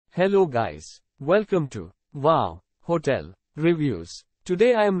Hello guys. Welcome to Wow Hotel Reviews.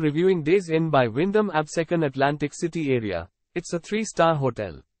 Today I am reviewing Days Inn by Wyndham Absecon Atlantic City area. It's a 3-star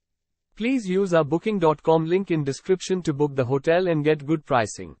hotel. Please use our booking.com link in description to book the hotel and get good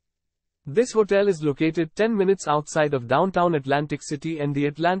pricing. This hotel is located 10 minutes outside of downtown Atlantic City and the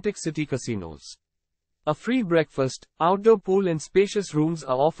Atlantic City casinos. A free breakfast, outdoor pool and spacious rooms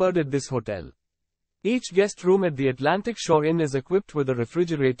are offered at this hotel. Each guest room at the Atlantic Shore Inn is equipped with a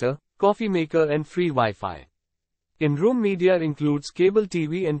refrigerator, coffee maker and free Wi-Fi. In-room media includes cable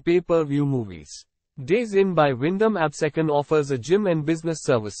TV and pay-per-view movies. Days Inn by Wyndham Absecon offers a gym and business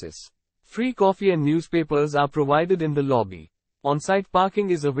services. Free coffee and newspapers are provided in the lobby. On-site parking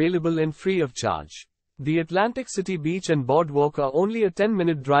is available and free of charge. The Atlantic City Beach and Boardwalk are only a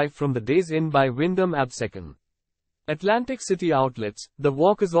 10-minute drive from the Days Inn by Wyndham Absecon. Atlantic City outlets, the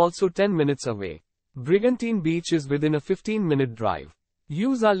walk is also 10 minutes away. Brigantine Beach is within a 15-minute drive.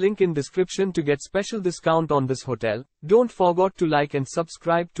 Use our link in description to get special discount on this hotel. Don't forget to like and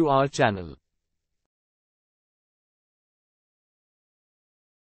subscribe to our channel.